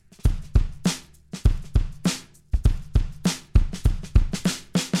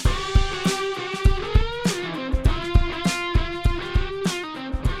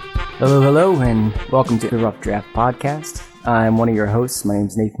Hello, and welcome to the Rough Draft Podcast. I'm one of your hosts. My name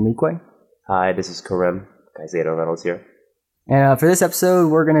is Nathan Leakway. Hi, this is Karim. Kaizedo Reynolds here. And for this episode,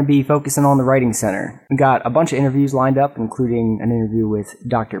 we're going to be focusing on the Writing Center. We got a bunch of interviews lined up, including an interview with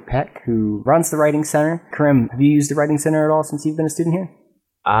Dr. Peck, who runs the Writing Center. Karim, have you used the Writing Center at all since you've been a student here?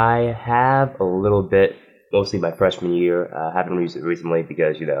 I have a little bit, mostly my freshman year. I haven't used it recently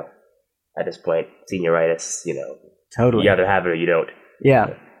because, at this point, senioritis, Totally. You either have it or you don't.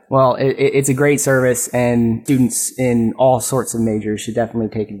 Yeah. Well, it's a great service, and students in all sorts of majors should definitely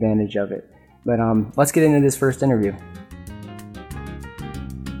take advantage of it. But let's get into this first interview.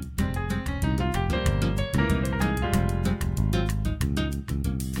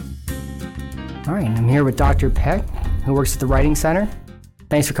 All right, I'm here with Dr. Peck, who works at the Writing Center.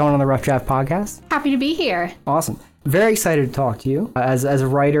 Thanks for coming on the Rough Draft Podcast. Happy to be here. Awesome. Very excited to talk to you. As a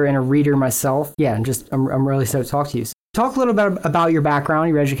writer and a reader myself, I'm really excited to talk to you. Talk a little bit about your background,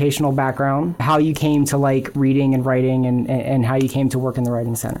 your educational background, how you came to like reading and writing, and how you came to work in the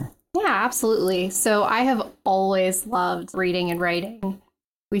Writing Center. Yeah, absolutely. So I have always loved reading and writing.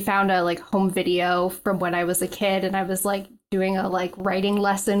 We found a home video from when I was a kid, and I was doing a writing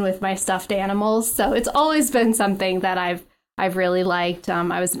lesson with my stuffed animals. So it's always been something that I've really liked.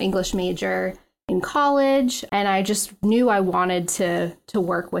 I was an English major in college, and I just knew I wanted to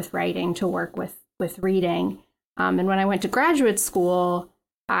work with writing, to work with reading. And when I went to graduate school,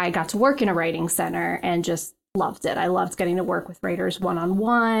 I got to work in a writing center and just loved it. I loved getting to work with writers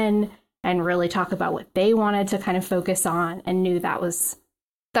one-on-one and really talk about what they wanted to kind of focus on, and knew that was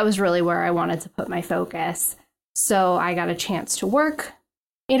really where I wanted to put my focus. So I got a chance to work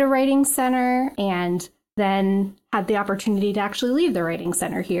in a writing center, and then had the opportunity to actually leave the writing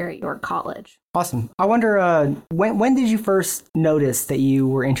center here at York College. Awesome. I wonder, when did you first notice that you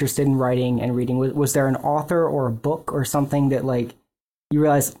were interested in writing and reading? Was there an author or a book or something that you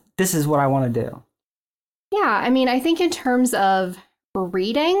realized this is what I want to do? Yeah, I think in terms of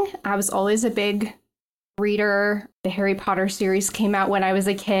reading, I was always a big reader. The Harry Potter series came out when I was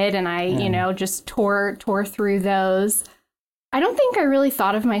a kid, and I, just tore through those. I don't think I really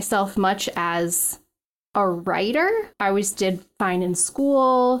thought of myself much as a writer. I always did fine in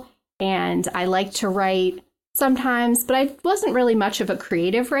school, and I liked to write sometimes, but I wasn't really much of a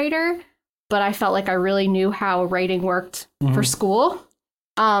creative writer. But I felt like I really knew how writing worked for school.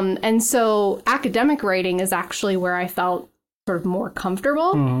 And so academic writing is actually where I felt sort of more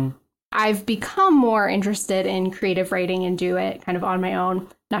comfortable. Mm-hmm. I've become more interested in creative writing and do it kind of on my own.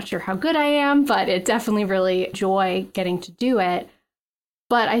 Not sure how good I am, but it definitely really enjoy getting to do it.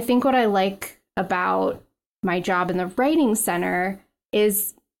 But I think what I like about my job in the Writing Center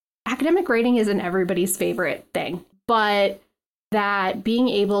is academic writing isn't everybody's favorite thing, but that being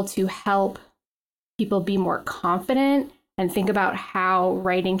able to help people be more confident and think about how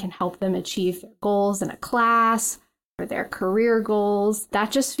writing can help them achieve their goals in a class or their career goals, that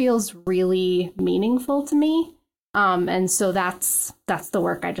just feels really meaningful to me. And so that's the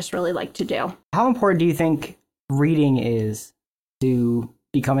work I just really like to do. How important do you think reading is to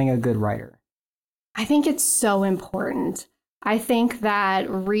becoming a good writer? I think it's so important. I think that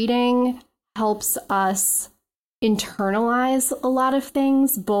reading helps us internalize a lot of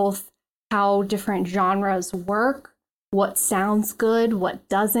things, both how different genres work, what sounds good, what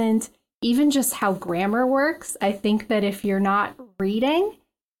doesn't, even just how grammar works. I think that if you're not reading,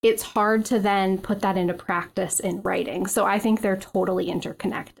 it's hard to then put that into practice in writing. So I think they're totally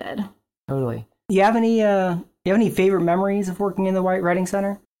interconnected. Totally. Do you have any favorite memories of working in the Writing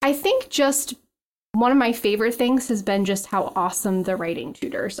Center? I think just one of my favorite things has been just how awesome the writing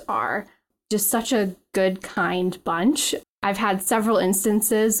tutors are. Just such a good, kind bunch. I've had several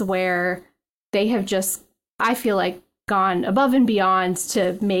instances where they have just, I feel like, gone above and beyond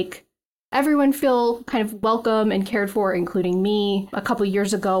to make everyone feel kind of welcome and cared for, including me. A couple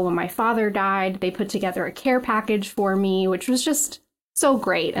years ago when my father died, they put together a care package for me, which was just so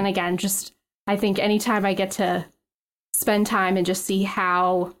great. And again, just I think anytime I get to spend time and just see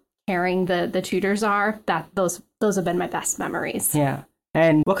how caring the tutors are, that those have been my best memories. Yeah.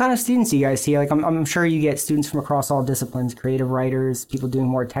 And what kind of students do you guys see? I'm sure you get students from across all disciplines, creative writers, people doing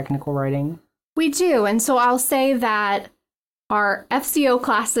more technical writing. We do. And so I'll say that our FCO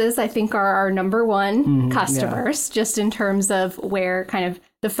classes, I think, are our number one customers, just in terms of where kind of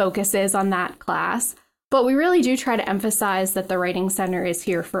the focus is on that class. But we really do try to emphasize that the Writing Center is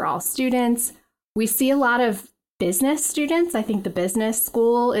here for all students. We see a lot of business students. I think the business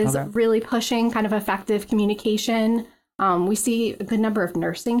school is really pushing kind of effective communication. We see a good number of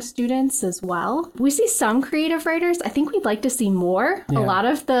nursing students as well. We see some creative writers. I think we'd like to see more. Yeah. A lot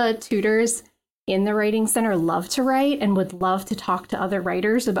of the tutors in the Writing Center love to write and would love to talk to other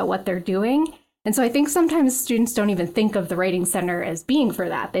writers about what they're doing. And so I think sometimes students don't even think of the Writing Center as being for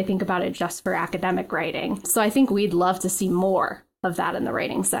that. They think about it just for academic writing. So I think we'd love to see more of that in the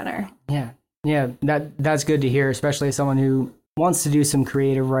Writing Center. Yeah, that's good to hear, especially as someone who wants to do some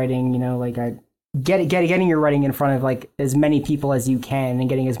creative writing, like getting your writing in front of like as many people as you can and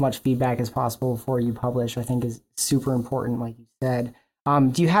getting as much feedback as possible before you publish, I think is super important, like you said.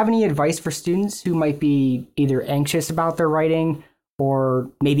 Do you have any advice for students who might be either anxious about their writing or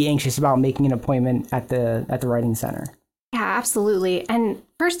maybe anxious about making an appointment at the Writing Center? Yeah, absolutely. And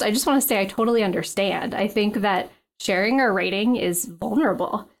first, I just want to say I totally understand. I think that sharing our writing is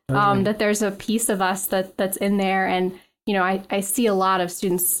vulnerable, that there's a piece of us that's in there. And, I see a lot of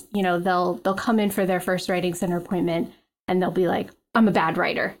students, they'll come in for their first Writing Center appointment and they'll be like, I'm a bad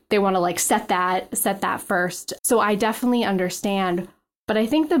writer. They want to like set that first. So I definitely understand. But I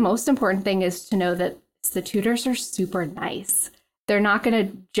think the most important thing is to know that the tutors are super nice. They're not going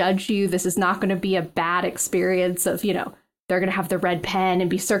to judge you. This is not going to be a bad experience of, they're going to have the red pen and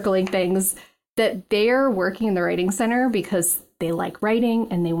be circling things. That they're working in the Writing Center because they like writing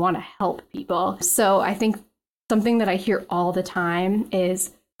and they want to help people. So I think something that I hear all the time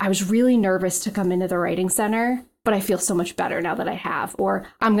is, I was really nervous to come into the Writing Center, but I feel so much better now that I have, or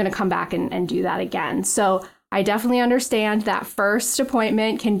I'm going to come back and do that again. So I definitely understand that first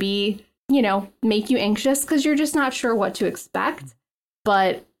appointment can be, make you anxious because you're just not sure what to expect.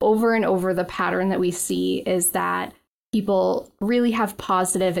 But over and over, the pattern that we see is that people really have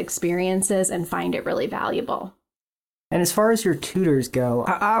positive experiences and find it really valuable. And as far as your tutors go,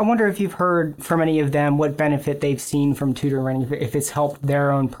 I wonder if you've heard from any of them what benefit they've seen from tutor writing, if it's helped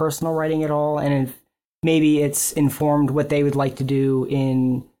their own personal writing at all, and if maybe it's informed what they would like to do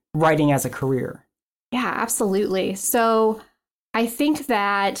in writing as a career. Yeah, absolutely. So I think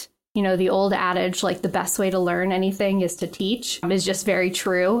that, the old adage, like the best way to learn anything is to teach, is just very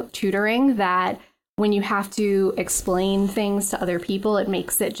true. Tutoring, that when you have to explain things to other people, it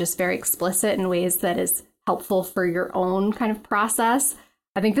makes it just very explicit in ways that is helpful for your own kind of process.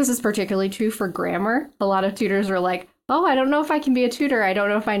 I think this is particularly true for grammar. A lot of tutors are like, oh, I don't know if I can be a tutor. I don't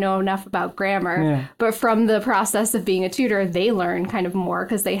know if I know enough about grammar. Yeah. But from the process of being a tutor, they learn kind of more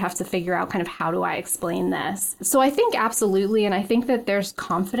because they have to figure out kind of how do I explain this. So I think absolutely. And I think that there's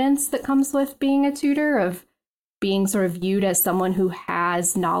confidence that comes with being a tutor, of being sort of viewed as someone who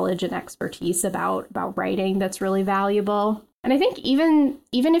has knowledge and expertise about writing that's really valuable. And I think even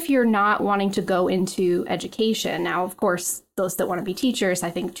if you're not wanting to go into education, now, of course, those that want to be teachers, I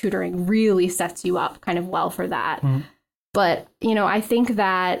think tutoring really sets you up kind of well for that. Mm-hmm. But, I think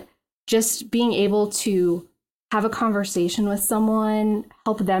that just being able to have a conversation with someone,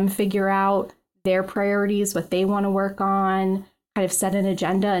 help them figure out their priorities, what they want to work on, kind of set an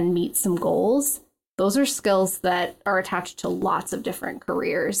agenda and meet some goals, those are skills that are attached to lots of different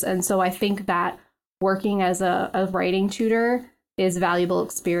careers. And so I think that working as a writing tutor is valuable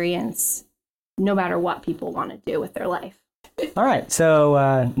experience no matter what people want to do with their life. All right. So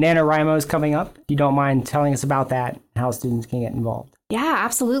NaNoWriMo is coming up. If you don't mind telling us about that, how students can get involved. Yeah,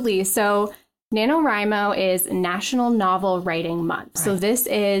 absolutely. So NaNoWriMo is National Novel Writing Month. Right. So this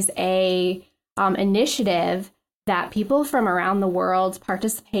is a initiative that people from around the world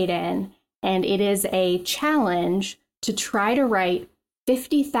participate in, and it is a challenge to try to write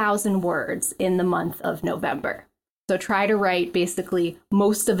 50,000 words in the month of November. So try to write basically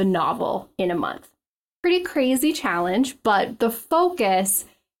most of a novel in a month. Pretty crazy challenge, but the focus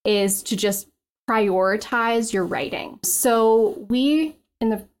is to just prioritize your writing. So we in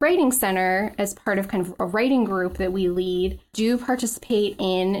the Writing Center, as part of kind of a writing group that we lead, do participate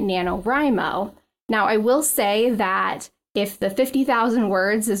in NaNoWriMo. Now, I will say that if the 50,000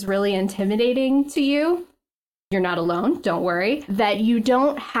 words is really intimidating to you, you're not alone, don't worry, that you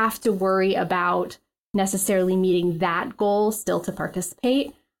don't have to worry about necessarily meeting that goal still to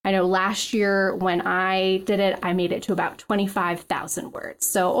participate. I know last year when I did it, I made it to about 25,000 words.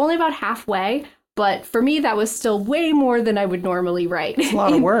 So only about halfway. But for me, that was still way more than I would normally write. It's a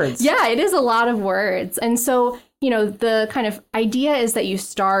lot of words. Yeah, it is a lot of words. And so, the kind of idea is that you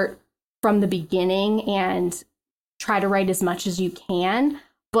start from the beginning and try to write as much as you can.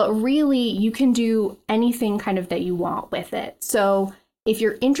 But really, you can do anything kind of that you want with it. So if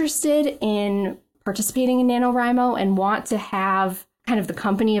you're interested in participating in NaNoWriMo and want to have kind of the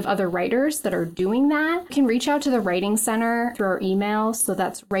company of other writers that are doing that, you can reach out to the Writing Center through our email. So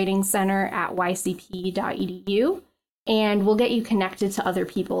that's writingcenter@ycp.edu. And we'll get you connected to other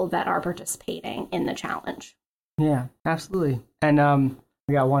people that are participating in the challenge. Yeah, absolutely. And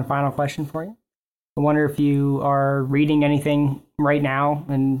we got one final question for you. I wonder if you are reading anything right now,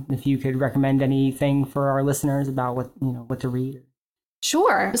 and if you could recommend anything for our listeners about what to read.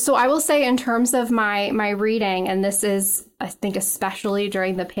 Sure. So I will say, in terms of my reading, and this is, I think, especially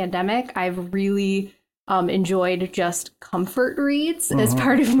during the pandemic, I've really enjoyed just comfort reads as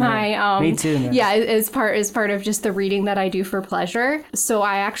part of my Me too, man. as part of just the reading that I do for pleasure. So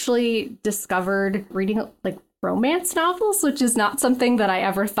I actually discovered reading like romance novels, which is not something that I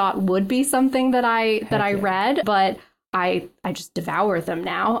ever thought would be something that I read, but I just devour them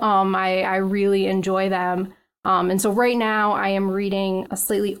now. I really enjoy them. And so right now I am reading a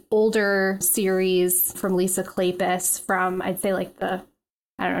slightly older series from Lisa Kleypas from, I'd say, like the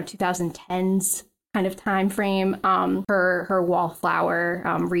 2010s kind of time frame, her Wallflower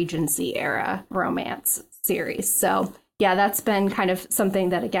Regency era romance series. So yeah, that's been kind of something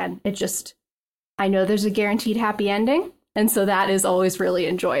that, again, I know there's a guaranteed happy ending. And so that is always really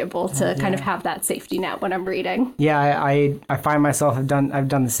enjoyable to kind of have that safety net when I'm reading. Yeah, I find myself, I've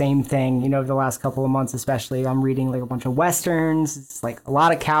done the same thing, the last couple of months, especially. I'm reading like a bunch of Westerns. It's like a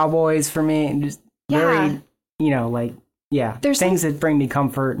lot of cowboys for me, and just very, there's things that bring me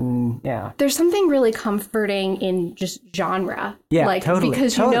comfort, and There's something really comforting in just genre. Yeah, like, totally.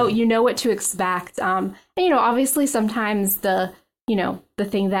 Because totally. you know what to expect. And obviously sometimes the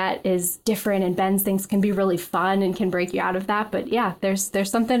thing that is different and bends things can be really fun and can break you out of that. But yeah, there's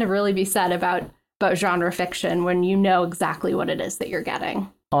something to really be said about genre fiction when you know exactly what it is that you're getting.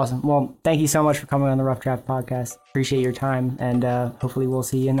 Awesome. Well, thank you so much for coming on the Rough Draft Podcast. Appreciate your time, and hopefully we'll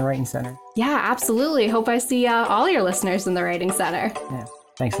see you in the Writing Center. Yeah, absolutely. Hope I see all your listeners in the Writing Center. Yeah.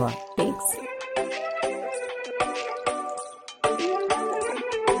 Thanks a lot. Thanks.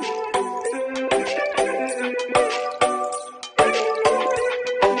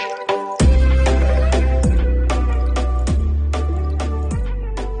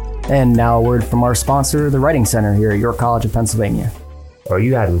 And now a word from our sponsor, the Writing Center here at York College of Pennsylvania. Are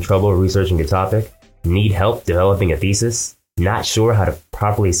you having trouble researching a topic? Need help developing a thesis? Not sure how to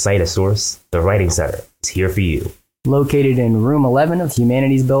properly cite a source? The Writing Center is here for you. Located in Room 11 of the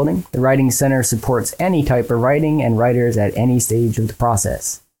Humanities Building, the Writing Center supports any type of writing and writers at any stage of the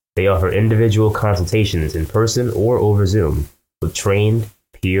process. They offer individual consultations in person or over Zoom with trained,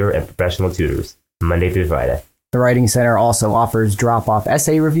 peer, and professional tutors, Monday through Friday. The Writing Center also offers drop-off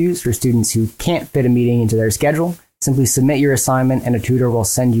essay reviews for students who can't fit a meeting into their schedule. Simply submit your assignment and a tutor will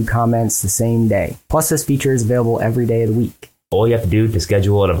send you comments the same day. Plus, this feature is available every day of the week. All you have to do to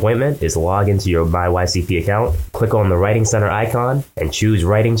schedule an appointment is log into your MyYCP account, click on the Writing Center icon, and choose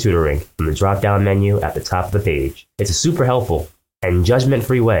Writing Tutoring from the drop-down menu at the top of the page. It's a super helpful and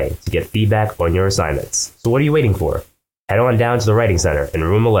judgment-free way to get feedback on your assignments. So what are you waiting for? Head on down to the Writing Center in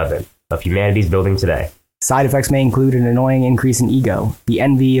Room 11 of Humanities Building today. Side effects may include an annoying increase in ego, the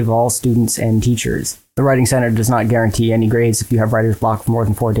envy of all students and teachers. The Writing Center does not guarantee any grades. If you have writer's block for more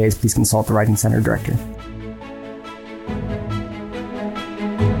than 4 days, please consult the Writing Center director.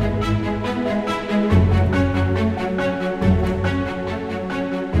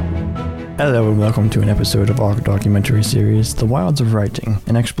 Hello and welcome to an episode of our documentary series, The Wilds of Writing,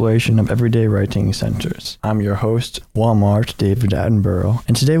 an exploration of everyday writing centers. I'm your host, Walmart David Attenborough,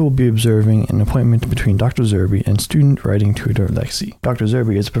 and today we'll be observing an appointment between Dr. Zerby and student writing tutor Lexi. Dr.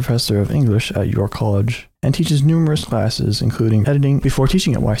 Zerby is a professor of English at York College and teaches numerous classes, including editing. Before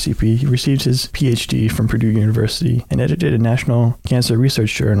teaching at YCP, he received his PhD from Purdue University and edited a National Cancer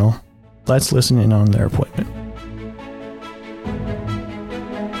Research Journal. Let's listen in on their appointment.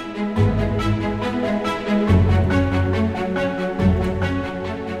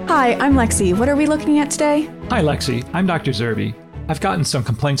 Hi, I'm Lexi. What are we looking at today? Hi, Lexi. I'm Dr. Zerby. I've gotten some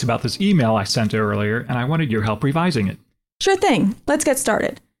complaints about this email I sent earlier, and I wanted your help revising it. Sure thing. Let's get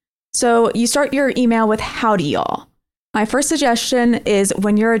started. So you start your email with howdy, y'all. My first suggestion is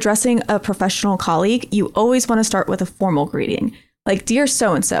when you're addressing a professional colleague, you always want to start with a formal greeting, like dear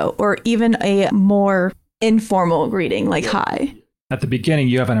so-and-so, or even a more informal greeting, like hi. At the beginning,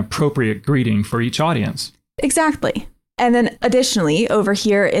 you have an appropriate greeting for each audience. Exactly. And then additionally, over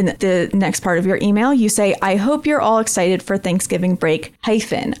here in the next part of your email, you say, I hope you're all excited for Thanksgiving break,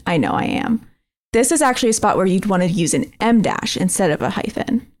 hyphen, I know I am. This is actually a spot where you'd want to use an M dash instead of a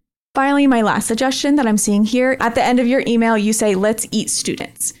hyphen. Finally, my last suggestion that I'm seeing here, at the end of your email, you say, let's eat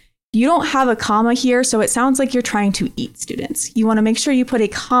students. You don't have a comma here, so it sounds like you're trying to eat students. You want to make sure you put a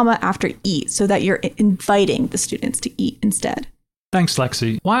comma after eat so that you're inviting the students to eat instead. Thanks,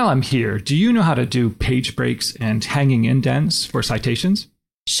 Lexi. While I'm here, do you know how to do page breaks and hanging indents for citations?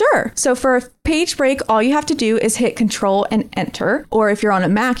 Sure. So for a page break, all you have to do is hit Control and Enter. Or if you're on a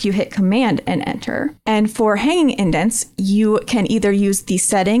Mac, you hit Command and Enter. And for hanging indents, you can either use the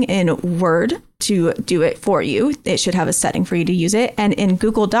setting in Word to do it for you. It should have a setting for you to use it. And in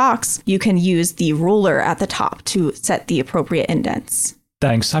Google Docs, you can use the ruler at the top to set the appropriate indents.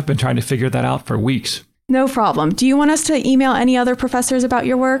 Thanks. I've been trying to figure that out for weeks. No problem. Do you want us to email any other professors about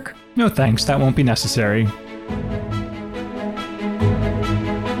your work? No thanks. That won't be necessary.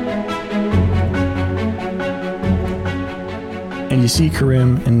 And you see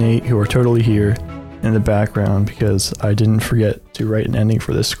Karim and Nate, who are totally here in the background because I didn't forget to write an ending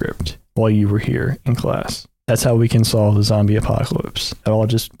for this script while you were here in class. That's how we can solve the zombie apocalypse. It all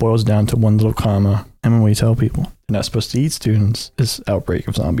just boils down to one little comma. And when we tell people they're not supposed to eat students, this outbreak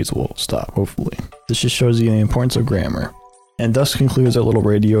of zombies will stop, hopefully. This just shows you the importance of grammar. And thus concludes our little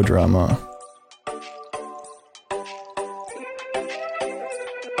radio drama.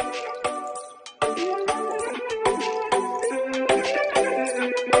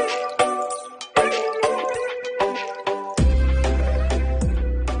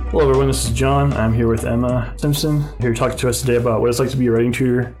 Hello everyone, this is John. I'm here with Emma Simpson, here to talk to us today about what it's like to be a writing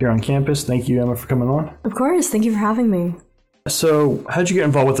tutor here on campus. Thank you, Emma, for coming on. Of course, thank you for having me. So, how'd you get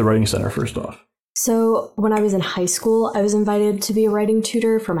involved with the Writing Center, first off? So, when I was in high school, I was invited to be a writing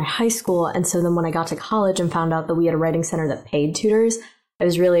tutor for my high school, and so then when I got to college and found out that we had a writing center that paid tutors, I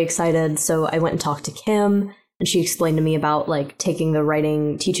was really excited, so I went and talked to Kim, and she explained to me about, taking the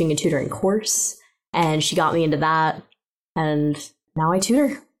writing, teaching and tutoring course, and she got me into that, and now I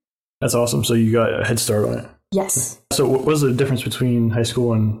tutor. That's awesome. So you got a head start on it. Yes. So what was the difference between high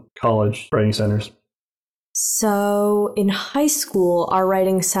school and college writing centers? So in high school, our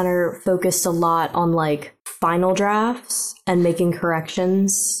writing center focused a lot on final drafts and making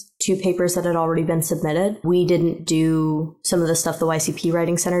corrections to papers that had already been submitted. We didn't do some of the stuff the YCP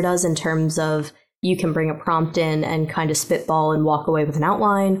Writing Center does in terms of you can bring a prompt in and kind of spitball and walk away with an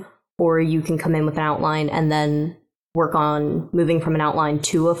outline, or you can come in with an outline and then work on moving from an outline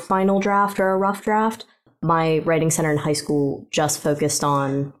to a final draft or a rough draft. My writing center in high school just focused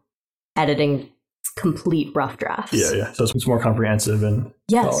on editing complete rough drafts. Yeah. So it's more comprehensive in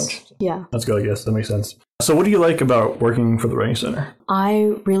college. Yeah. That's good, I guess. That makes sense. So what do you like about working for the Writing Center?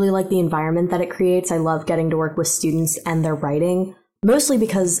 I really like the environment that it creates. I love getting to work with students and their writing, mostly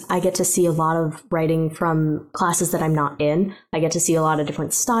because I get to see a lot of writing from classes that I'm not in. I get to see a lot of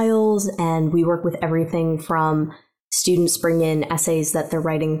different styles, and we work with everything from students bring in essays that they're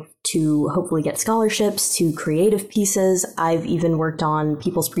writing to hopefully get scholarships, to creative pieces. I've even worked on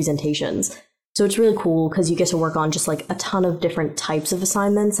people's presentations. So it's really cool because you get to work on just a ton of different types of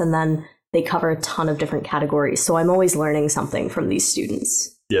assignments, and then they cover a ton of different categories. So I'm always learning something from these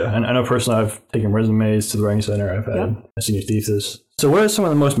students. Yeah, and I know personally I've taken resumes to the Writing Center. I've had a senior thesis. So what are some of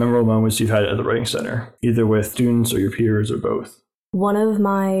the most memorable moments you've had at the Writing Center, either with students or your peers or both? One of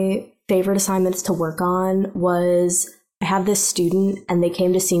my favorite assignments to work on was I had this student and they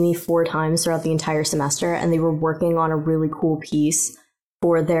came to see me 4 times throughout the entire semester, and they were working on a really cool piece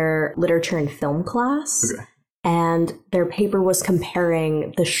for their literature and film class. Okay. And their paper was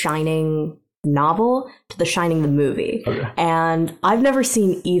comparing The Shining novel to The Shining the movie. Okay. And I've never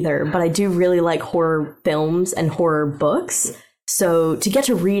seen either, but I do really like horror films and horror books. So to get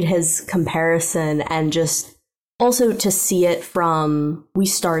to read his comparison and just also to see it from, we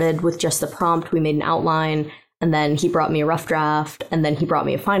started with just the prompt, we made an outline, and then he brought me a rough draft, and then he brought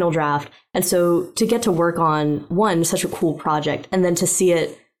me a final draft. And so to get to work on, one, such a cool project, and then to see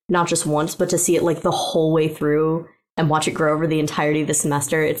it not just once, but to see it the whole way through and watch it grow over the entirety of the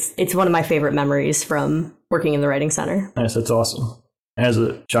semester, it's one of my favorite memories from working in the Writing Center. Nice, that's awesome. As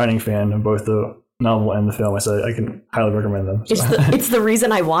a Shining fan of both the novel and the film, I can highly recommend them. So. It's the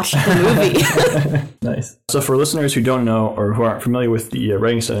reason I watched the movie. Nice. So for listeners who don't know or who aren't familiar with the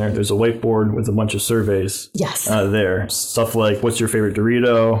Writing Center, there's a whiteboard with a bunch of surveys. Yes. There. Stuff like, what's your favorite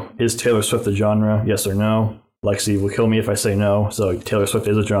Dorito? Is Taylor Swift a genre? Yes or no? Lexi will kill me if I say no. So Taylor Swift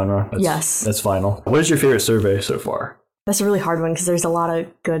is a genre. Yes. That's final. What is your favorite survey so far? That's a really hard one because there's a lot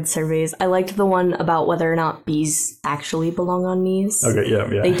of good surveys. I liked the one about whether or not bees actually belong on knees. Okay,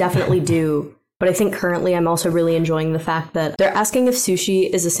 yeah. They definitely do. But I think currently I'm also really enjoying the fact that they're asking if sushi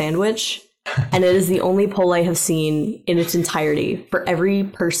is a sandwich. And it is the only poll I have seen in its entirety for every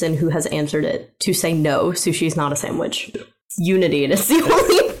person who has answered it to say no, sushi is not a sandwich. It's unity, and it's the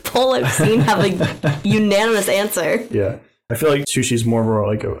only poll I've seen have a unanimous answer. Yeah. I feel like sushi's more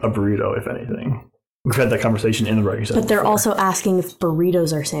like a burrito, if anything. we've had that conversation in the writing center. But they're before. also asking if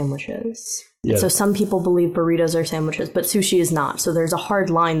burritos are sandwiches. Yeah. So some people believe burritos are sandwiches, but sushi is not. So there's a hard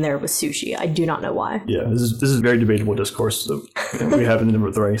line there with sushi. I do not know why. Yeah, this is very debatable discourse that we have in the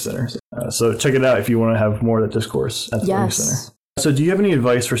writing center. So check it out if you want to have more of that discourse at the writing center. So do you have any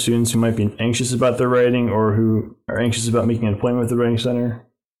advice for students who might be anxious about their writing or who are anxious about making an appointment with the writing center?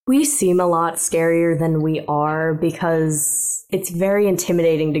 We seem a lot scarier than we are because it's very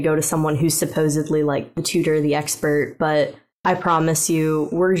intimidating to go to someone who's supposedly like the tutor, the expert, but I promise you,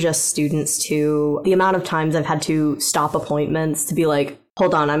 we're just students too. The amount of times I've had to stop appointments to be like,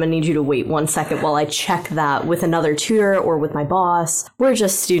 hold on, I'm gonna need you to wait 1 second while I check that with another tutor or with my boss. We're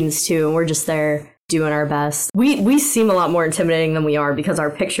just students too, and we're just there doing our best. We seem a lot more intimidating than we are because our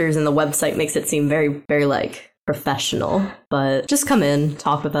pictures and the website makes it seem very, very like professional. But just come in,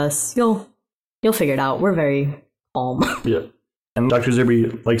 talk with us. You'll figure it out. We're very calm. Yeah. And Dr.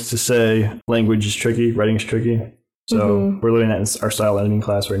 Zerby likes to say language is tricky, writing is tricky. So we're learning that in our style editing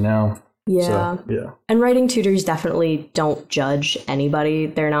class right now. Yeah. So, yeah. And writing tutors definitely don't judge anybody.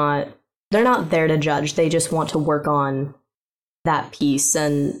 They're not there to judge. They just want to work on that piece.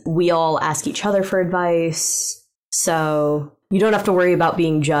 And we all ask each other for advice. So you don't have to worry about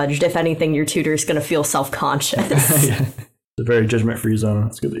being judged. If anything, your tutor is going to feel self-conscious. Yeah. It's a very judgment-free zone.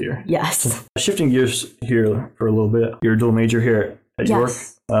 It's good to hear. Yes. Shifting gears here for a little bit. You're a dual major here at York.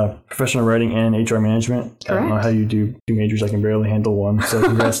 Professional writing and HR management. Correct. I don't know how you do 2 majors. I can barely handle one. So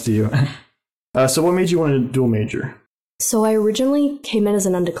congrats to you. So what made you want to dual major? So I originally came in as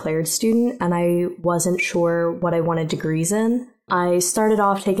an undeclared student and I wasn't sure what I wanted degrees in. I started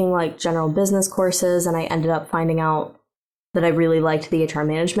off taking like general business courses and I ended up finding out that I really liked the HR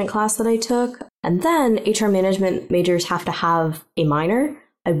management class that I took. And then HR management majors have to have a minor.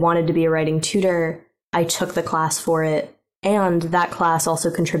 I wanted to be a writing tutor. I took the class for it. And that class also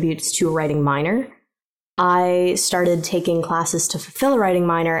contributes to a writing minor. I started taking classes to fulfill a writing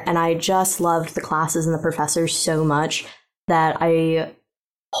minor, and I just loved the classes and the professors so much that I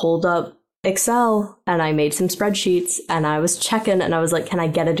pulled up Excel and I made some spreadsheets and I was checking and I was like, can I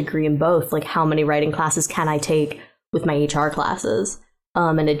get a degree in both? Like, how many writing classes can I take with my HR classes?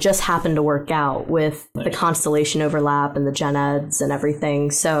 And it just happened to work out with the Constellation overlap and the gen eds and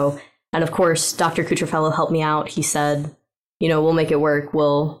everything. So, and of course, Dr. Kucherfellow helped me out. He said, we'll make it work.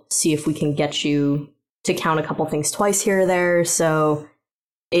 We'll see if we can get you to count a couple things twice here or there. So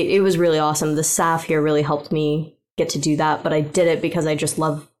it was really awesome. The staff here really helped me get to do that. But I did it because I just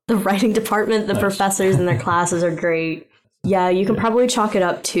love the writing department. The professors and their classes are great. Yeah, you can probably chalk it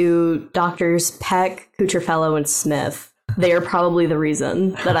up to Doctors Peck, Kucherfellow, and Smith. They are probably the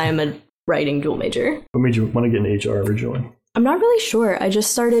reason that I am a writing dual major. What made you want to get into HR originally? I'm not really sure. I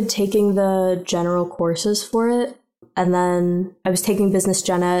just started taking the general courses for it. And then I was taking business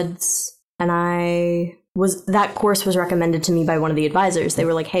gen eds, and that course was recommended to me by one of the advisors. They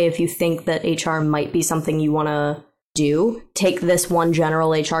were like, hey, if you think that HR might be something you want to do, take this one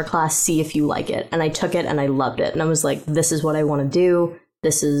general HR class, see if you like it. And I took it and I loved it. And I was like, this is what I want to do.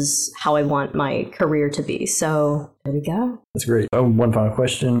 This is how I want my career to be. So there we go. That's great. One final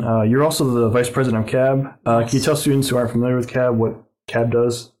question. You're also the vice president of CAB. Can you tell students who aren't familiar with CAB what CAB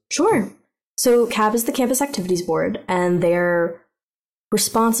does? Sure. So CAB is the Campus Activities Board, and they're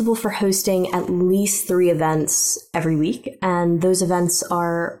responsible for hosting at least 3 events every week. And those events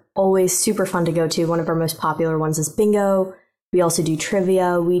are always super fun to go to. One of our most popular ones is bingo. We also do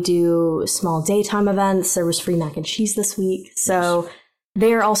trivia. We do small daytime events. There was free mac and cheese this week. So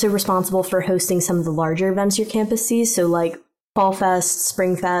they are also responsible for hosting some of the larger events your campus sees. So like Fall Fest,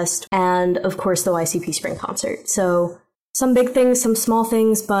 Spring Fest, and of course the YCP Spring Concert. So some big things, some small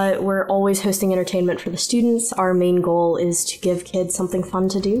things, but we're always hosting entertainment for the students. Our main goal is to give kids something fun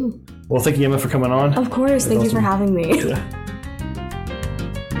to do. Well, thank you, Emma, for coming on. Of course. Thank you for having me. Yeah.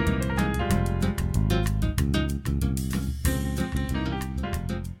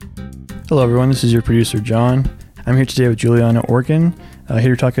 Hello, everyone. This is your producer, John. I'm here today with Juliana Orkin,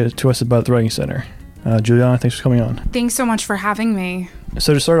 here to talk to us about the Writing Center. Juliana, thanks for coming on. Thanks so much for having me.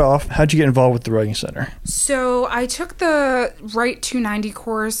 So to start off, how'd you get involved with the Writing Center? So I took the Write 290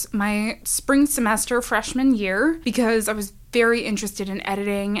 course my spring semester freshman year because I was very interested in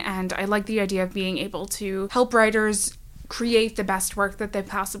editing and I like the idea of being able to help writers create the best work that they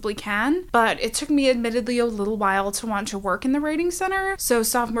possibly can. But it took me admittedly a little while to want to work in the Writing Center. So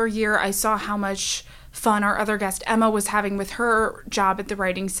sophomore year, I saw how much fun our other guest Emma was having with her job at the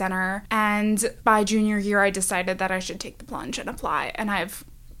Writing Center, and by junior year I decided that I should take the plunge and apply, and I've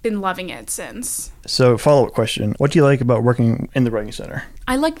been loving it since. So, follow-up question. What do you like about working in the Writing Center?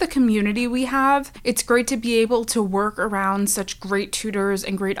 I like the community we have. It's great to be able to work around such great tutors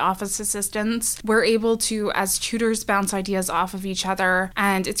and great office assistants. We're able to, as tutors, bounce ideas off of each other,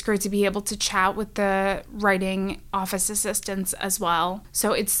 and it's great to be able to chat with the writing office assistants as well.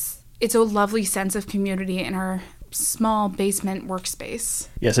 So it's a lovely sense of community in our small basement workspace.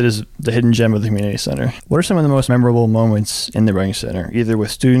 Yes, it is the hidden gem of the community center. What are some of the most memorable moments in the Writing Center, either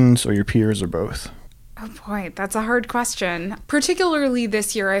with students or your peers or both? Oh boy, that's a hard question. Particularly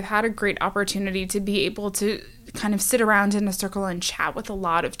this year, I've had a great opportunity to be able to kind of sit around in a circle and chat with a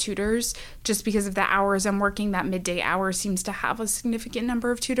lot of tutors. Just because of the hours I'm working, that midday hour seems to have a significant number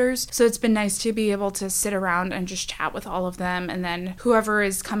of tutors. So it's been nice to be able to sit around and just chat with all of them, and then whoever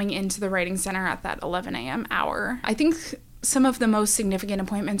is coming into the Writing Center at that 11 a.m. hour. I think some of the most significant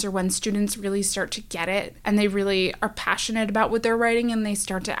appointments are when students really start to get it and they really are passionate about what they're writing, and they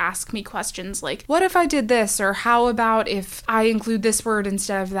start to ask me questions like, what if I did this? Or how about if I include this word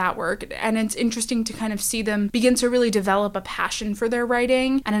instead of that word? And it's interesting to kind of see them begin to really develop a passion for their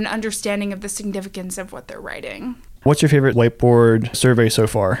writing and an understanding of the significance of what they're writing. What's your favorite whiteboard survey so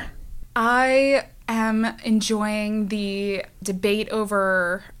far? I am enjoying the debate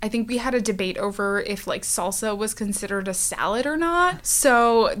over, I think we had a debate over if like salsa was considered a salad or not.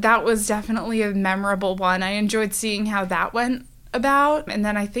 So that was definitely a memorable one. I enjoyed seeing how that went about. And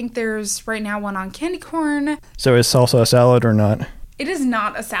then I think there's right now one on candy corn. So is salsa a salad or not? It is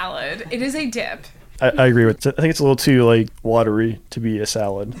not a salad. It is a dip. I agree with I think it's a little too like watery to be a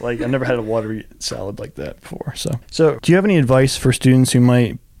salad. Like I've never had a watery salad like that before. So do you have any advice for students who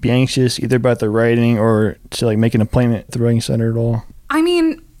might be anxious either about their writing or to like make an appointment at the Writing Center at all? I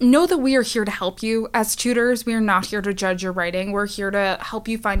mean, know that we are here to help you. As tutors, we are not here to judge your writing. We're here to help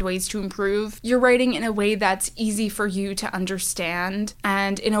you find ways to improve your writing in a way that's easy for you to understand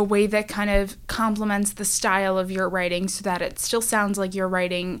and in a way that kind of complements the style of your writing so that it still sounds like you're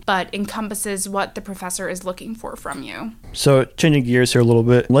writing but encompasses what the professor is looking for from you. So changing gears here a little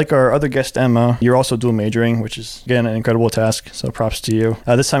bit, like our other guest Emma, you're also dual majoring, which is again an incredible task, so props to you.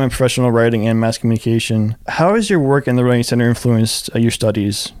 This time in professional writing and mass communication. How has your work in the Writing Center influenced your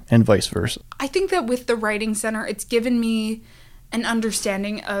studies and vice versa? I think that with the Writing Center, it's given me an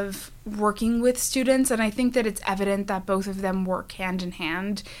understanding of working with students, and I think that it's evident that both of them work hand in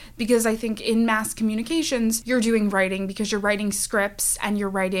hand, because I think in mass communications, you're doing writing because you're writing scripts and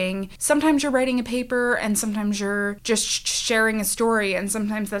sometimes you're writing a paper and sometimes you're just sharing a story, and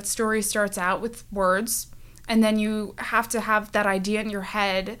sometimes that story starts out with words and then you have to have that idea in your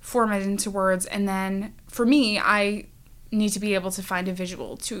head, form it into words, and then for me, I need to be able to find a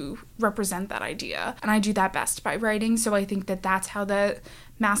visual to represent that idea. And I do that best by writing. So I think that that's how the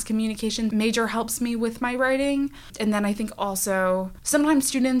mass communication major helps me with my writing. And then I think also sometimes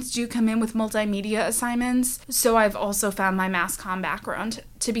students do come in with multimedia assignments. So I've also found my mass comm background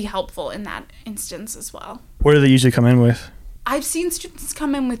to be helpful in that instance as well. What do they usually come in with? I've seen students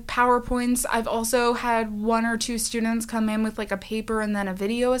come in with PowerPoints. I've also had one or two students come in with like a paper and then a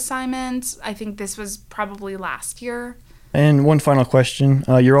video assignment. I think this was probably last year. And one final question.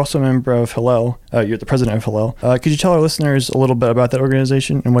 You're also a member of Hillel. You're the president of Hillel. Could you tell our listeners a little bit about that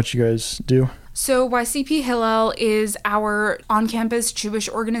organization and what you guys do? So YCP Hillel is our on-campus Jewish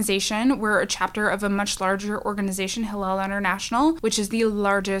organization. We're a chapter of a much larger organization, Hillel International, which is the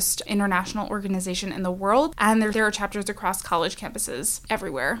largest international organization in the world. And there are chapters across college campuses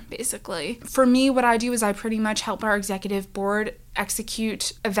everywhere, basically. For me, what I do is I pretty much help our executive board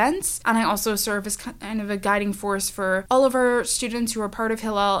execute events, and I also serve as kind of a guiding force for all of our students who are part of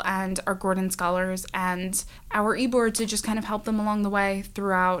Hillel and our Gordon Scholars and our e-board to just kind of help them along the way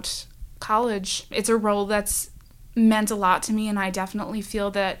throughout college. It's a role that's meant a lot to me, and I definitely feel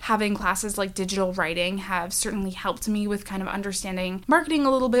that having classes like digital writing have certainly helped me with kind of understanding marketing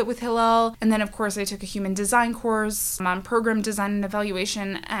a little bit with Hillel. And then of course I took a human design course on program design and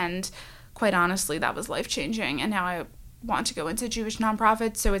evaluation, and quite honestly that was life-changing, and now I want to go into Jewish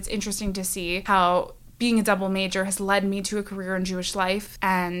nonprofits. So it's interesting to see how being a double major has led me to a career in Jewish life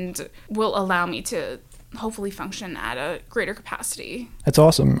and will allow me to hopefully function at a greater capacity. That's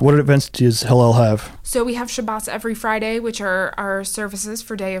awesome. What events does Hillel have? So we have Shabbats every Friday, which are our services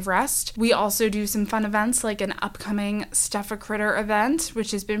for Day of Rest. We also do some fun events like an upcoming Stuff a Critter event,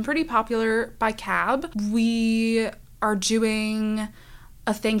 which has been pretty popular by CAB. We are doing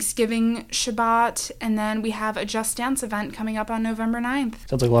a Thanksgiving Shabbat, and then we have a Just Dance event coming up on November 9th.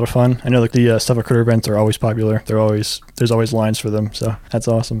 Sounds like a lot of fun. I know like the Stuff a Critter events are always popular. There's always lines for them, so that's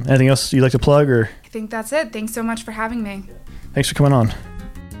awesome. Anything else you'd like to plug? Or I think that's it. Thanks so much for having me. Thanks for coming on.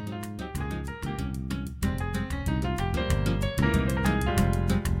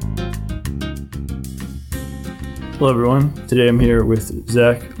 Hello, everyone. Today I'm here with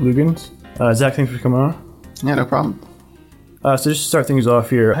Zach Lugans. Zach, thanks for coming on. Yeah, no problem. So just to start things off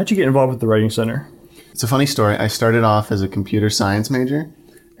here, how'd you get involved with the Writing Center? It's a funny story. I started off as a computer science major,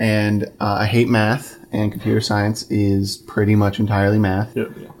 and I hate math, and computer science is pretty much entirely math. Yep.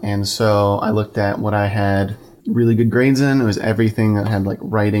 And so I looked at what I had really good grades in. It was everything that had like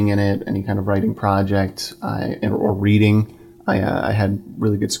writing in it, any kind of writing project, or reading. I had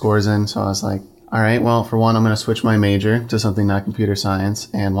really good scores in, so I was like, all right, well, for one, I'm going to switch my major to something not computer science.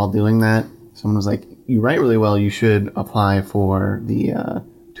 And while doing that, someone was like, you write really well, you should apply for the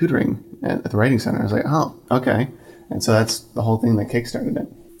tutoring at the Writing Center. I was like, oh, okay. And so that's the whole thing that kickstarted it.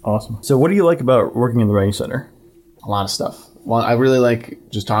 Awesome. So what do you like about working in the Writing Center? A lot of stuff. Well, I really like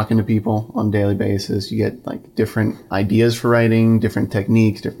just talking to people on a daily basis. You get like different ideas for writing, different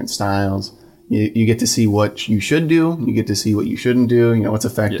techniques, different styles. You get to see what you should do. You get to see what you shouldn't do. You know, what's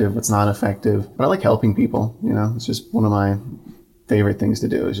effective, what's not effective. But I like helping people. You know, it's just one of my favorite things to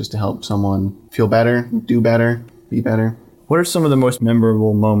do is just to help someone feel better, do better, be better. What are some of the most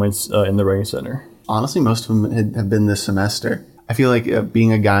memorable moments in the Writing Center? Honestly, most of them have been this semester. I feel like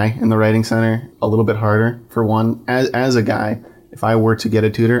being a guy in the Writing Center, a little bit harder. For one, as a guy, if I were to get a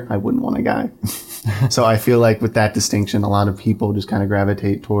tutor, I wouldn't want a guy. So I feel like with that distinction, a lot of people just kind of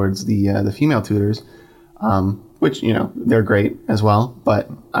gravitate towards the female tutors, which, you know, they're great as well. But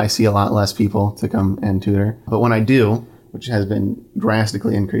I see a lot less people to come and tutor. But when I do, which has been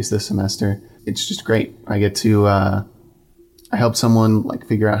drastically increased this semester, it's just great. I get to I help someone like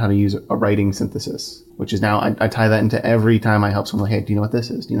figure out how to use a writing synthesis, which is now I tie that into every time I help someone. Like, hey, do you know what this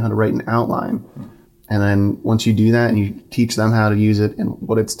is? Do you know how to write an outline? And then once you do that and you teach them how to use it and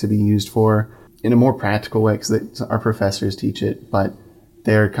what it's to be used for in a more practical way, because our professors teach it, but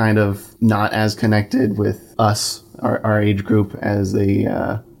they're kind of not as connected with us, our age group, as they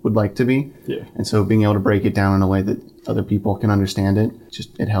would like to be. Yeah. And so being able to break it down in a way that other people can understand it,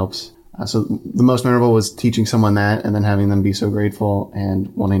 it helps. So the most memorable was teaching someone that and then having them be so grateful and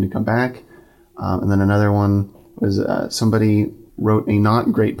wanting to come back. And then another one was somebody wrote a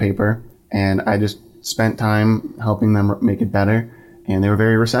not great paper, and I just spent time helping them make it better, and they were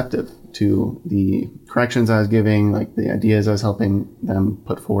very receptive to the corrections I was giving, like the ideas I was helping them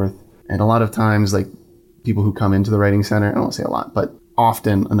put forth. And a lot of times, like people who come into the Writing Center, I don't want to say a lot, but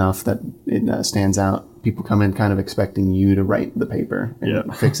often enough that it stands out. People come in kind of expecting you to write the paper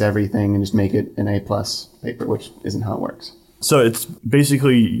and fix everything and just make it an A+ paper, which isn't how it works. So it's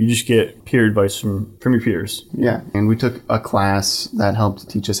basically you just get peer advice from your peers. Yeah, and we took a class that helped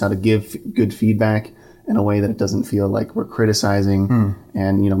teach us how to give good feedback in a way that it doesn't feel like we're criticizing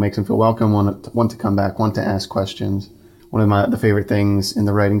and, you know, makes them feel welcome, want to come back, want to ask questions. One of the favorite things in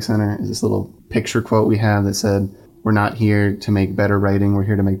the Writing Center is this little picture quote we have that said, "We're not here to make better writing, we're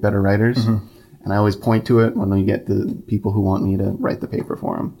here to make better writers." And I always point to it when we get the people who want me to write the paper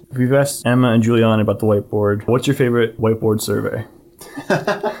for them. If we've asked Emma and Juliana about the whiteboard, what's your favorite whiteboard survey?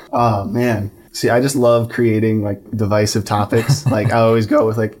 Oh, man. See, I just love creating like divisive topics. Like I always go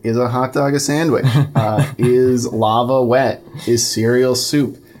with like, is a hot dog a sandwich? Is lava wet? Is cereal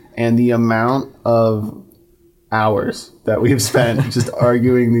soup? And the amount of hours that we've spent just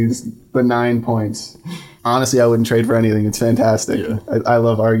arguing these benign points. Honestly, I wouldn't trade for anything. It's fantastic. Yeah. I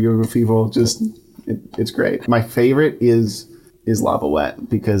love arguing with people. Just it's great. My favorite is lava wet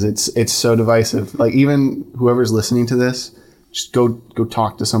because it's so divisive. Like even whoever's listening to this, just go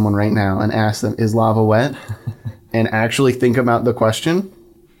talk to someone right now and ask them, is lava wet? And actually think about the question,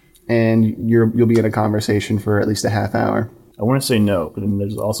 and you'll be in a conversation for at least a half hour. I want to say no, but then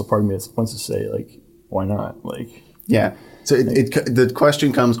there's also part of me that wants to say like, why not? Like, yeah. So the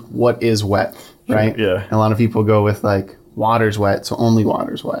question comes, what is wet, right? Yeah. And a lot of people go with like, water's wet, so only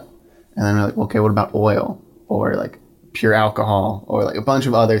water's wet. And then they're like, okay, what about oil or like pure alcohol or like a bunch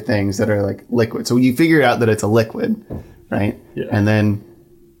of other things that are like liquid? So you figure out that it's a liquid, right? Yeah. And then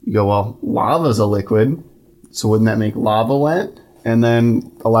you go, well, lava's a liquid, so wouldn't that make lava wet? And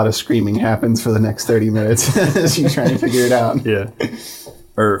then a lot of screaming happens for the next 30 minutes as you try to figure it out. Yeah.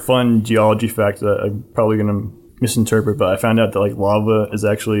 Or fun geology fact that I'm probably going to misinterpret, but I found out that like lava is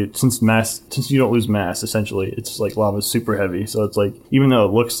actually, since you don't lose mass, essentially, it's like lava is super heavy. So it's like, even though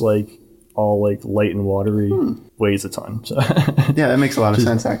it looks like all like light and watery, weighs a ton. So yeah, that makes a lot of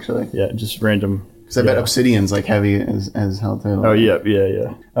sense actually. Yeah, just random. Because I bet obsidian's like heavy as hell too. Oh yeah.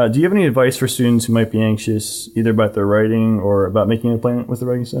 Do you have any advice for students who might be anxious either about their writing or about making an appointment with the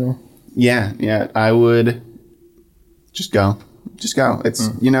Writing Center? Yeah. I would just go. It's,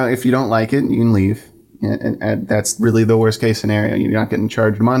 you know, if you don't like it, you can leave. And that's really the worst case scenario. You're not getting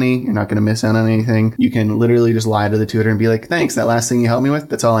charged money. You're not going to miss out on anything. You can literally just lie to the tutor and be like, thanks, that last thing you helped me with,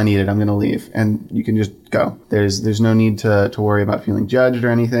 that's all I needed. I'm going to leave. And you can just go. There's no need to worry about feeling judged or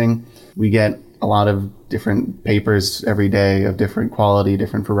anything. We get a lot of different papers every day of different quality,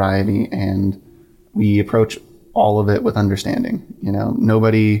 different variety, and we approach all of it with understanding. You know,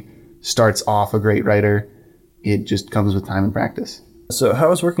 nobody starts off a great writer. It just comes with time and practice. So how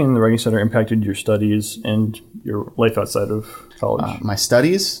has working in the Writing Center impacted your studies and your life outside of college? My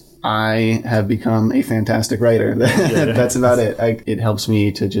studies, I have become a fantastic writer. That's about it. It helps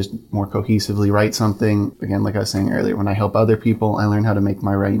me to just more cohesively write something. Again, like I was saying earlier, when I help other people, I learn how to make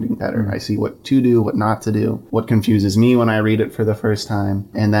my writing better. I see what to do, what not to do, what confuses me when I read it for the first time.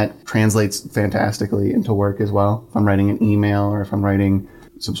 And that translates fantastically into work as well. If I'm writing an email or if I'm writing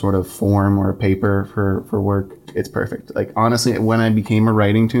some sort of form or a paper for work, it's perfect. Like, honestly, when I became a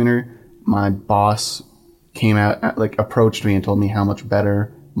writing tutor, my boss came out, approached me and told me how much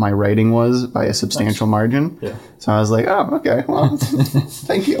better my writing was by a substantial margin. Yeah. So I was like, oh, okay, well,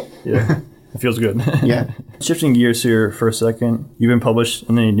 thank you. Yeah, it feels good. Yeah. Shifting gears here for a second, you've been published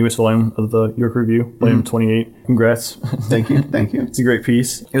in the newest volume of the York Review, volume 28. Congrats. Thank you. Thank you. It's a great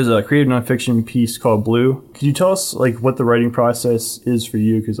piece. It was a creative nonfiction piece called Blue. Could you tell us what the writing process is for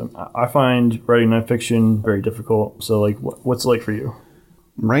you? Because I find writing nonfiction very difficult. So what's it like for you?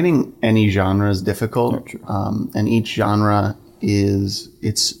 Writing any genre is difficult, and each genre is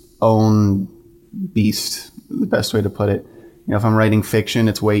its own beast, the best way to put it. You know, if I'm writing fiction,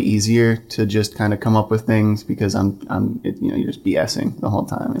 it's way easier to just kind of come up with things because you're just BSing the whole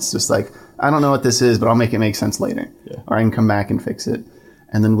time. It's just like, I don't know what this is, but I'll make it make sense later. Yeah. Or I can come back and fix it.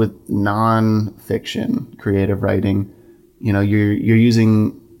 And then with non-fiction creative writing, you know, you're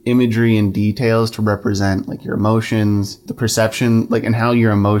using imagery and details to represent your emotions, the perception, and how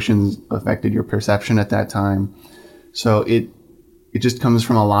your emotions affected your perception at that time. So it just comes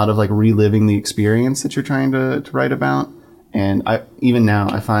from a lot of reliving the experience that you're trying to write about. And even now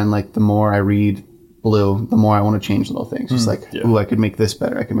I find the more I read Blue, the more I want to change little things. Just ooh, I could make this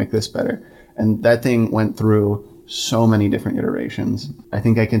better. I could make this better. And that thing went through so many different iterations. I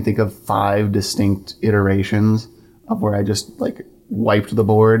think I can think of 5 distinct iterations of where I just wiped the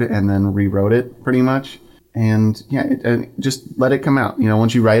board and then rewrote it pretty much. And yeah, just let it come out. You know,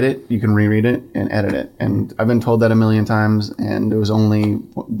 once you write it, you can reread it and edit it. And I've been told that a million times, and it was only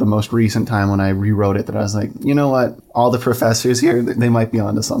the most recent time when I rewrote it that I was like, you know what? All the professors here, they might be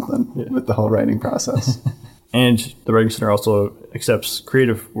onto something with the whole writing process. And the Writing Center also accepts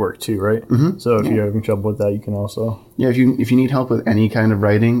creative work too, right? Mm-hmm. So if you're having trouble with that, you can also... Yeah, if you need help with any kind of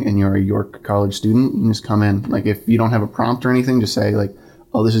writing and you're a York College student, you can just come in. If you don't have a prompt or anything, just say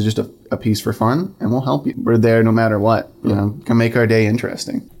oh, this is just a piece for fun, and we'll help you. We're there no matter what. You know, can make our day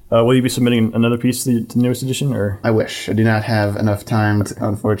interesting. Will you be submitting another piece to the newest edition, or? I wish. I do not have enough time,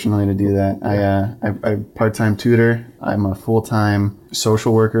 unfortunately, to do that. I part-time tutor. I'm a full-time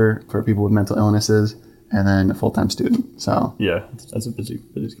social worker for people with mental illnesses, and then a full-time student. So yeah, that's a busy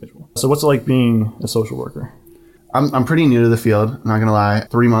schedule. So what's it like being a social worker? I'm pretty new to the field, I'm not gonna lie.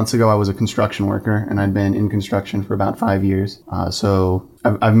 3 months ago, I was a construction worker, and I'd been in construction for about 5 years. So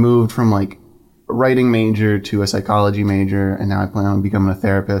I've moved from a writing major to a psychology major, and now I plan on becoming a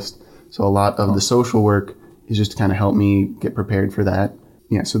therapist. So a lot of the social work is just to kind of help me get prepared for that.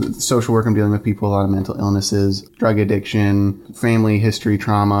 Yeah, so the social work, I'm dealing with people with a lot of mental illnesses, drug addiction, family history,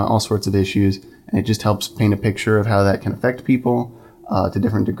 trauma, all sorts of issues, and it just helps paint a picture of how that can affect people to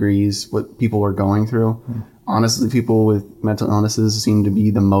different degrees, what people are going through. Honestly, people with mental illnesses seem to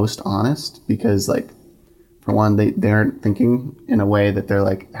be the most honest because, for one, they aren't thinking in a way that they're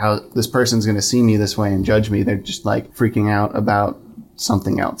how this person's going to see me this way and judge me. They're just freaking out about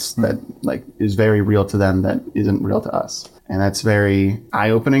something else that is very real to them that isn't real to us. And that's very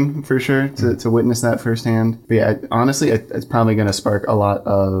eye-opening for sure to witness that firsthand. But yeah, honestly, it's probably going to spark a lot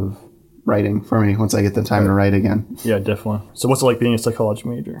of writing for me once I get the time to write again. Yeah, definitely. So what's it like being a psychology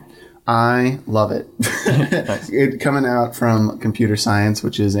major? I love it. It coming out from computer science,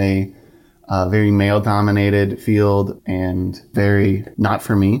 which is a very male-dominated field and very not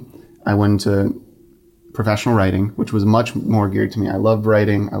for me. I went into professional writing, which was much more geared to me. I loved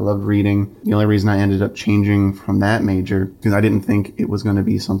writing. I loved reading. The only reason I ended up changing from that major because I didn't think it was going to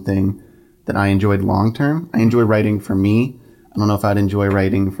be something that I enjoyed long-term. I enjoy writing for me. I don't know if I'd enjoy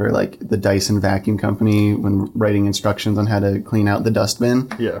writing for the Dyson vacuum company when writing instructions on how to clean out the dustbin.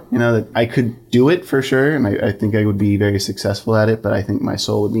 Yeah. You know, that I could do it for sure. And I think I would be very successful at it, but I think my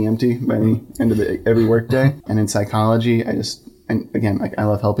soul would be empty by the end of every workday. And in psychology, I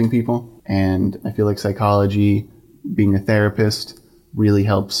love helping people. And I feel like psychology, being a therapist, really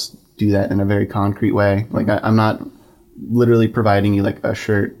helps do that in a very concrete way. Like I'm not literally providing you like a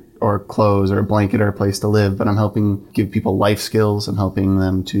shirt or clothes or a blanket or a place to live, but I'm helping give people life skills. I'm helping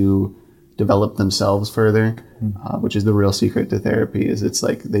them to develop themselves further, which is the real secret to therapy. Is it's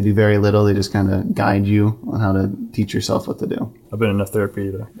like they do very little. They just kind of guide you on how to teach yourself what to do. I've been in enough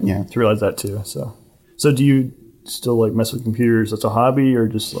therapy to realize that too. So do you still like mess with computers? That's a hobby, or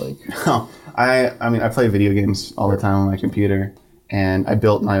just like? I mean, I play video games all the time on my computer, and I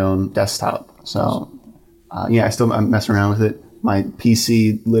built my own desktop. So I still mess around with it. My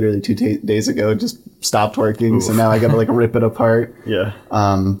PC literally 2 days ago just stopped working. Oof. So now I got to like rip it apart. Yeah.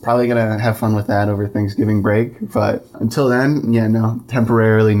 Probably going to have fun with that over Thanksgiving break. But until then,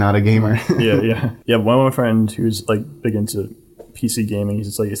 temporarily not a gamer. Yeah. One of my friends who's like big into PC gaming,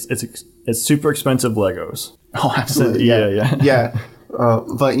 he's just like, it's super expensive Legos. Oh, absolutely. Yeah.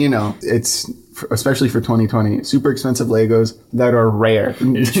 But it's especially for 2020, super expensive Legos that are rare.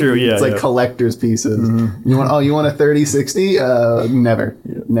 It's true. Yeah. It's like collector's pieces. Mm-hmm. You want a 3060?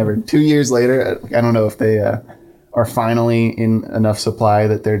 Never. 2 years later, I don't know if they are finally in enough supply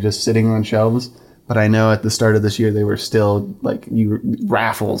that they're just sitting on shelves. But I know at the start of this year, they were still like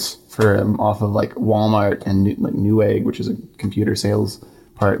raffles for off of like Walmart and Newegg, which is a computer sales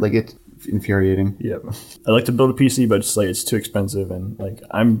part. Like it's infuriating. Yeah. I like to build a PC, but it's like it's too expensive, and like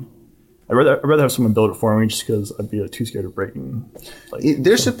I'd rather have someone build it for me just because I'd be too scared of breaking.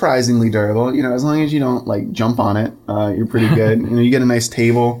 They're surprisingly durable. As long as you don't like jump on it, you're pretty good. You get a nice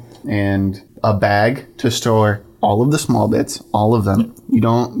table and a bag to store all of the small bits, all of them. You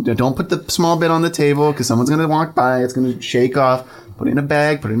don't put the small bit on the table because someone's gonna walk by. It's gonna shake off. Put it in a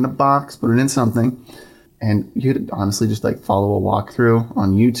bag. Put it in a box. Put it in something. And you could honestly just like follow a walkthrough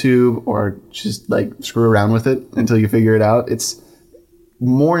on YouTube or just like screw around with it until you figure it out. It's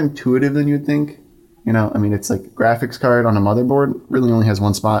more intuitive than you'd think. It's like graphics card on a motherboard really only has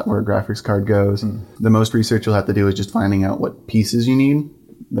one spot where a graphics card goes. The most research you'll have to do is just finding out what pieces you need,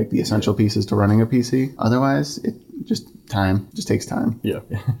 like the essential pieces to running a PC. Otherwise, it just takes time. Yeah.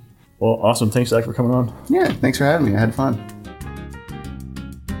 Well, awesome. Thanks, Zach, for coming on. Yeah, thanks for having me. I had fun.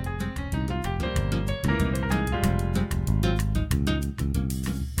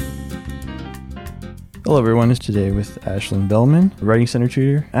 Hello, everyone. It's today with Ashlyn Bellman, Writing Center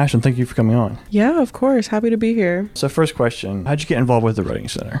tutor. Ashlyn, thank you for coming on. Yeah, of course. Happy to be here. So first question, how'd you get involved with the Writing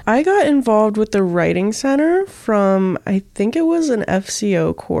Center? I got involved with the Writing Center from, I think it was an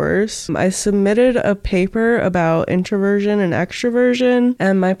FCO course. I submitted a paper about introversion and extroversion,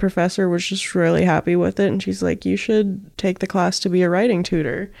 and my professor was just really happy with it. And she's like, you should take the class to be a writing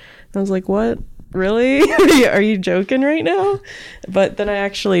tutor. And I was like, what? Really? Are you joking right now? But then I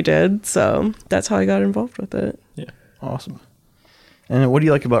actually did, so that's how I got involved with it. Yeah, awesome. And what do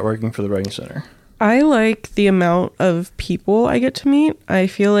you like about working for the Writing Center? I like the amount of people I get to meet. I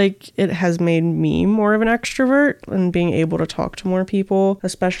feel like it has made me more of an extrovert and being able to talk to more people,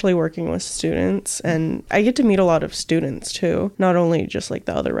 especially working with students. And I get to meet a lot of students too, not only just like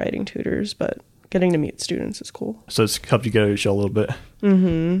the other writing tutors, but getting to meet students is cool. So it's helped you get out of your shell a little bit?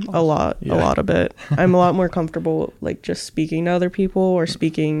 Mm-hmm. Awesome. A lot of it. I'm a lot more comfortable like just speaking to other people or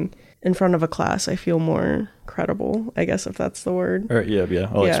speaking in front of a class. I feel more credible, I guess, if that's the word. Yeah.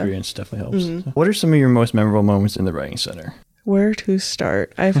 All experience definitely helps. Mm-hmm. What are some of your most memorable moments in the Writing Center? Where to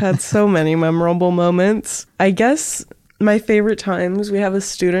start? I've had so many memorable moments. I guess my favorite times, we have a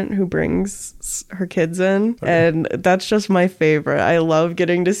student who brings her kids in, and that's just my favorite. I love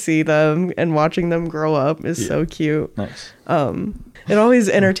getting to see them, and watching them grow up is so cute. Nice. It always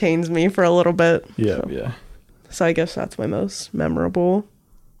entertains me for a little bit. Yeah. So I guess that's my most memorable,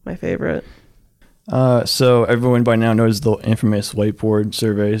 my favorite. So everyone by now knows the infamous whiteboard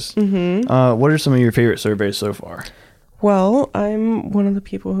surveys. Mm-hmm. What are some of your favorite surveys so far? Well, I'm one of the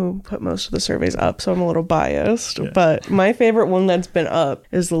people who put most of the surveys up, so I'm a little biased. Yeah. But my favorite one that's been up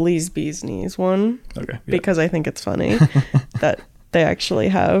is the Lee's Bees Knees one. Okay. Yeah. Because I think it's funny that they actually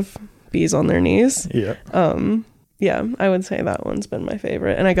have bees on their knees. Yeah. Yeah, I would say that one's been my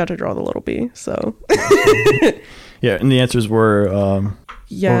favorite. And I got to draw the little bee, so. Yeah, and the answers were...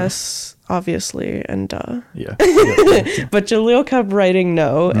 yes, obviously, and Yeah. But Jaleel kept writing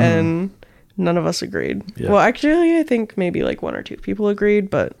no, and... none of us agreed. Yeah. Well, actually, I think maybe like 1 or 2 people agreed,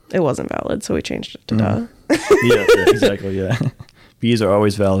 but it wasn't valid, so we changed it to duh. Yeah, exactly, yeah. Bees are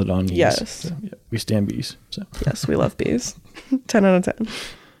always valid on bees. Yes. So, yeah, we stand bees. So. Yes, we love bees. 10 out of 10.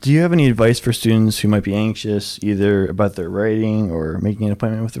 Do you have any advice for students who might be anxious, either about their writing or making an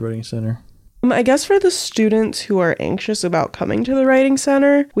appointment with the Writing Center? I guess for the students who are anxious about coming to the Writing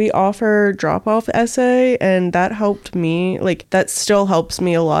Center, we offer drop-off essay, and that helped me. Like, that still helps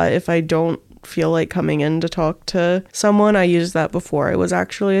me a lot if I don't feel like coming in to talk to someone. I used that before I was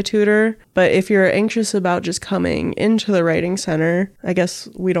actually a tutor. But if you're anxious about just coming into the writing center, I guess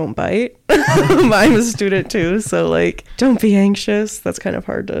we don't bite. I'm a student too, so like, don't be anxious. That's kind of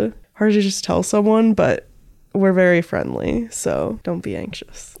hard to just tell someone, but we're very friendly, so don't be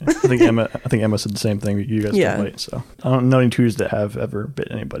anxious. I think Emma said the same thing. You guys don't bite, so I don't know any tutors that have ever bit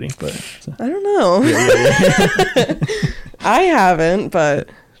anybody, but I don't know. I haven't, but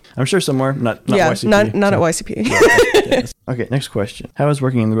I'm sure somewhere, not YCP. Not at YCP. Okay, next question. How has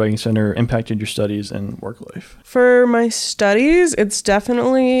working in the writing center impacted your studies and work life? For my studies, it's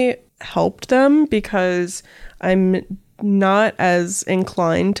definitely helped them because I'm not as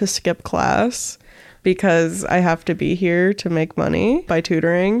inclined to skip class because I have to be here to make money by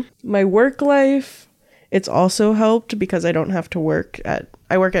tutoring. My work life, it's also helped because I don't have to work at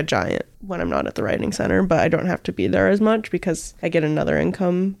Giant when I'm not at the writing center, but I don't have to be there as much because I get another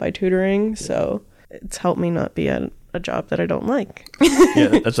income by tutoring. So it's helped me not be at a job that I don't like.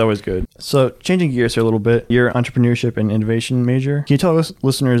 Yeah, that's always good. So changing gears here a little bit, you're entrepreneurship and innovation major. Can you tell us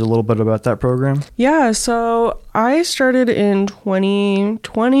listeners a little bit about that program? Yeah, so I started in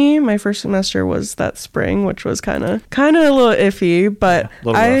 2020. My first semester was that spring, which was kind of a little iffy, but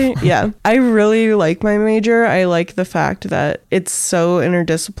I really like my major. I like the fact that it's so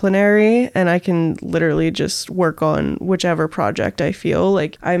interdisciplinary and I can literally just work on whichever project I feel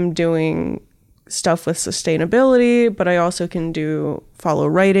like. I'm doing stuff with sustainability, but I also can follow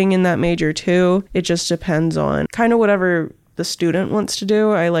writing in that major too. It just depends on kind of whatever the student wants to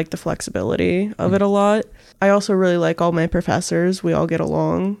do. I like the flexibility of it a lot. I also really like all my professors. We all get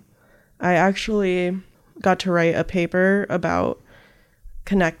along. I actually got to write a paper about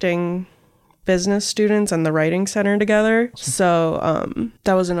connecting business students and the writing center together. So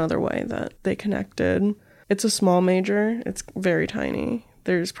that was another way that they connected. It's a small major. It's very tiny.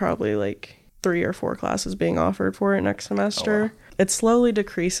 There's probably like 3 or 4 classes being offered for it next semester. Oh, wow. It's slowly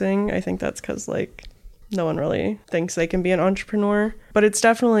decreasing. I think that's because like no one really thinks they can be an entrepreneur, but it's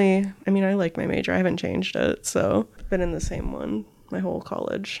definitely, I mean, I like my major. I haven't changed it. So I've been in the same one my whole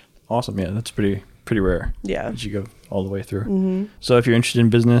college. Awesome. Yeah, that's pretty rare. Yeah. That you go all the way through. Mm-hmm. So if you're interested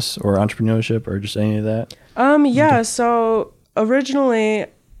in business or entrepreneurship or just any of that? Yeah. So originally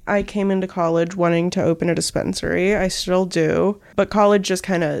I came into college wanting to open a dispensary. I still do, but college just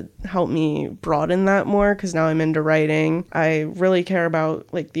kind of helped me broaden that more because now I'm into writing. I really care about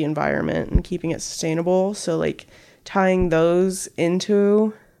like the environment and keeping it sustainable. So like tying those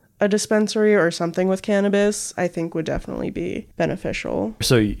into a dispensary or something with cannabis, I think would definitely be beneficial.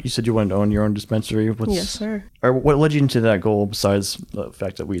 So you said you wanted to own your own dispensary? Yes, sir. Or what led you into that goal besides the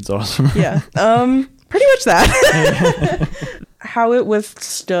fact that weed's awesome? Yeah, pretty much that. How it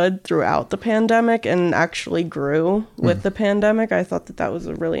withstood throughout the pandemic and actually grew with the pandemic. I thought that was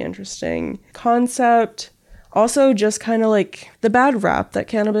a really interesting concept. Also, just kind of like the bad rap that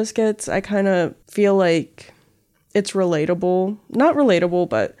cannabis gets, I kind of feel like it's relatable. Not relatable,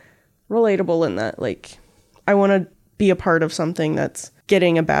 but relatable in that, like, I want to be a part of something that's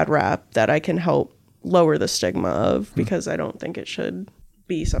getting a bad rap that I can help lower the stigma of, because I don't think it should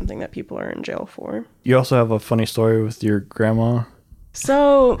be something that people are in jail for. You also have a funny story with your grandma.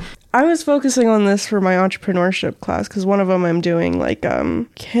 So I was focusing on this for my entrepreneurship class because one of them I'm doing like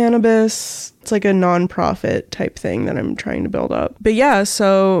cannabis. It's like a nonprofit type thing that I'm trying to build up. But yeah,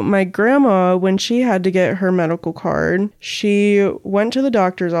 so my grandma, when she had to get her medical card, she went to the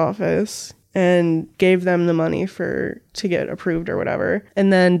doctor's office and gave them the money to get approved or whatever.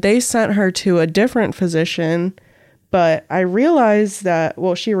 And then they sent her to a different physician. But I realized that,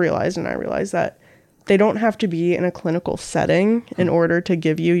 well, she realized and I realized that they don't have to be in a clinical setting in order to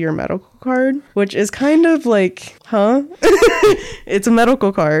give you your medical card, which is kind of like, huh? It's a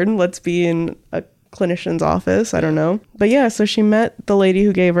medical card. Let's be in a clinician's office. I don't know. But yeah, so she met the lady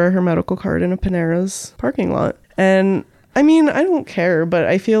who gave her medical card in a Panera's parking lot. And I mean, I don't care, but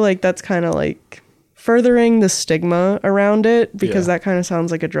I feel like that's kind of like furthering the stigma around it, because that kind of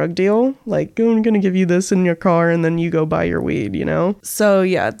sounds like a drug deal. Like, I'm going to give you this in your car and then you go buy your weed, you know? So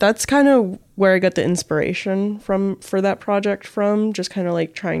yeah, that's kind of where I got the inspiration for that project from, just kind of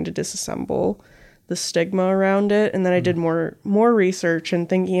like trying to disassemble the stigma around it. And then I did more research and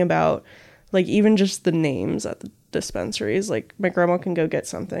thinking about like even just the names at the dispensaries. Like my grandma can go get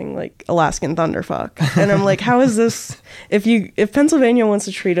something like Alaskan Thunderfuck, and I'm like, how is this, if Pennsylvania wants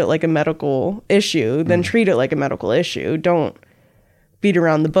to treat it like a medical issue, then treat it like a medical issue. Don't beat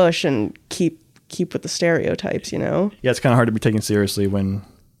around the bush and keep with the stereotypes, you know? Yeah, it's kind of hard to be taken seriously when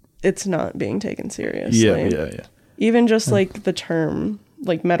it's not being taken seriously. Yeah. Even just like the term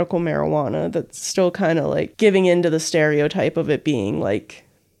like medical marijuana, that's still kind of like giving into the stereotype of it being like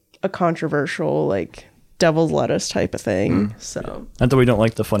a controversial, like, devil's lettuce type of thing. So Not that we don't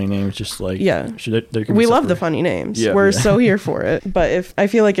like the funny names, just like yeah, we love the funny names. Yeah, We're so here for it. But I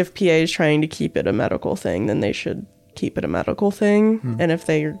feel like if PA is trying to keep it a medical thing, then they should keep it a medical thing. And if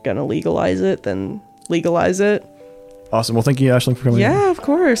they're gonna legalize it, then legalize it. Awesome. Well, thank you, Ashlyn, for coming. Yeah, of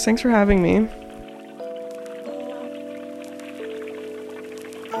course. Thanks for having me.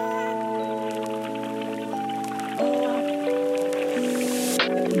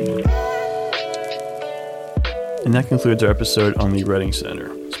 And that concludes our episode on the Writing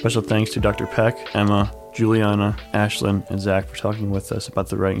Center. Special thanks to Dr. Peck, Emma, Juliana, Ashlyn, and Zach for talking with us about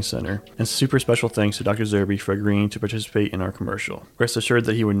the Writing Center. And super special thanks to Dr. Zerby for agreeing to participate in our commercial. Rest assured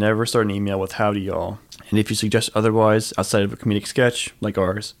that he would never start an email with howdy y'all. And if you suggest otherwise, outside of a comedic sketch, like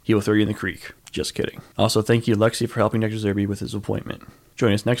ours, he will throw you in the creek. Just kidding. Also, thank you, Lexi, for helping Dr. Zerby with his appointment.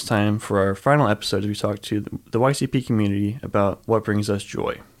 Join us next time for our final episode as we talk to the YCP community about what brings us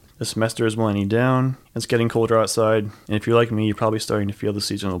joy. The semester is winding down, it's getting colder outside, and if you're like me, you're probably starting to feel the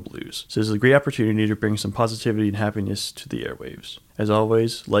seasonal blues. So this is a great opportunity to bring some positivity and happiness to the airwaves. As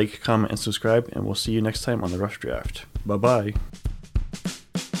always, like, comment, and subscribe, and we'll see you next time on The Rough Draft. Bye-bye.